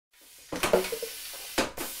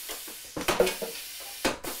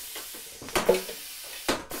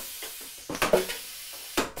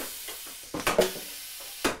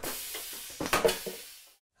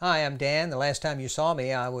Hi, I'm Dan. The last time you saw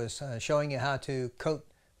me, I was showing you how to coat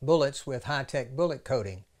bullets with high-tech bullet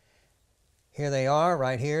coating. Here they are,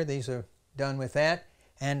 right here. These are done with that.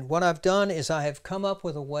 And what I've done is I have come up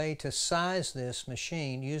with a way to size this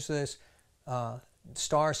machine, use this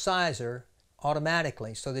star sizer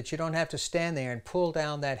automatically so that you don't have to stand there and pull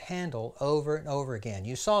down that handle over and over again.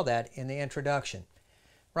 You saw that in the introduction.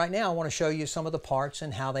 Right now I want to show you some of the parts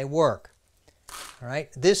and how they work. All right,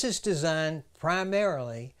 this is designed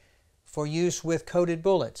primarily for use with coated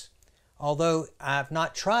bullets. Although I've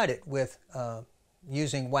not tried it with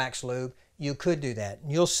using wax lube, you could do that.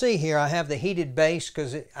 And you'll see here I have the heated base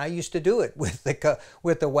because I used to do it with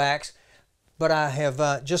the wax, but I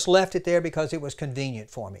have just left it there because it was convenient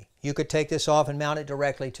for me. You could take this off and mount it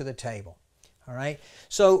directly to the table. All right,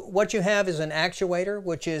 so what you have is an actuator,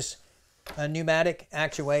 which is a pneumatic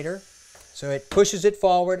actuator. So it pushes it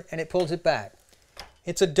forward and it pulls it back.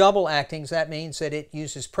 It's a double acting, so that means that it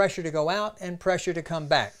uses pressure to go out and pressure to come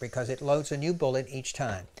back because it loads a new bullet each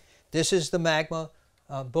time. This is the Magma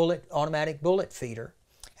automatic bullet feeder,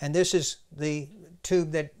 and this is the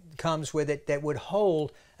tube that comes with it that would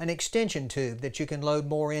hold an extension tube that you can load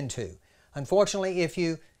more into. Unfortunately, if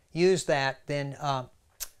you use that, then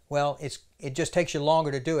well, it just takes you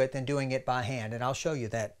longer to do it than doing it by hand, and I'll show you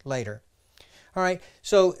that later. All right,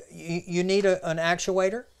 so you need an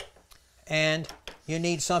actuator, and you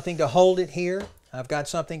need something to hold it here. I've got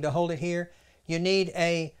something to hold it here. You need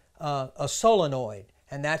a solenoid,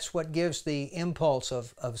 and that's what gives the impulse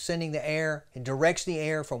of sending the air. It directs the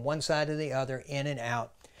air from one side to the other, in and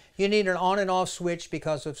out. You need an on and off switch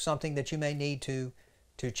because of something that you may need to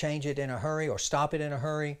change it in a hurry or stop it in a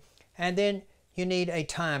hurry. And then you need a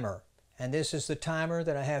timer, and this is the timer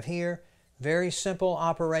that I have here. Very simple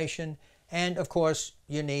operation. And of course,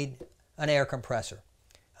 you need an air compressor.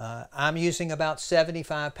 I'm using about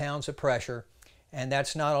 75 pounds of pressure, and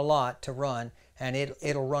that's not a lot to run, and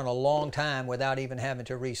it'll run a long time without even having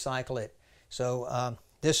to recycle it. So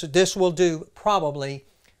this will do probably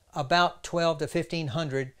about 12 to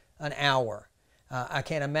 1500 an hour. I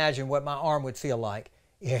can't imagine what my arm would feel like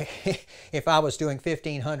if I was doing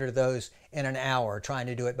 1500 of those in an hour trying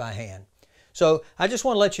to do it by hand. So I just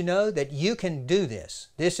want to let you know that you can do this.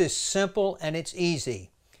 This is simple and it's easy.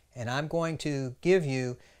 And I'm going to give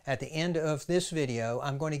you, at the end of this video,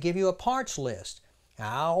 I'm going to give you a parts list.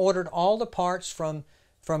 Now, I ordered all the parts from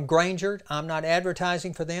Grainger. I'm not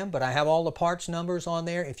advertising for them, but I have all the parts numbers on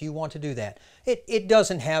there if you want to do that. It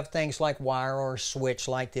doesn't have things like wire or switch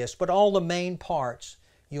like this, but all the main parts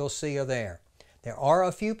you'll see are there. There are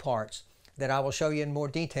a few parts that I will show you in more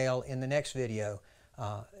detail in the next video.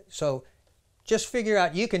 So just figure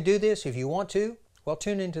out you can do this if you want to. Well,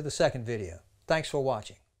 tune into the second video. Thanks for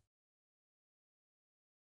watching.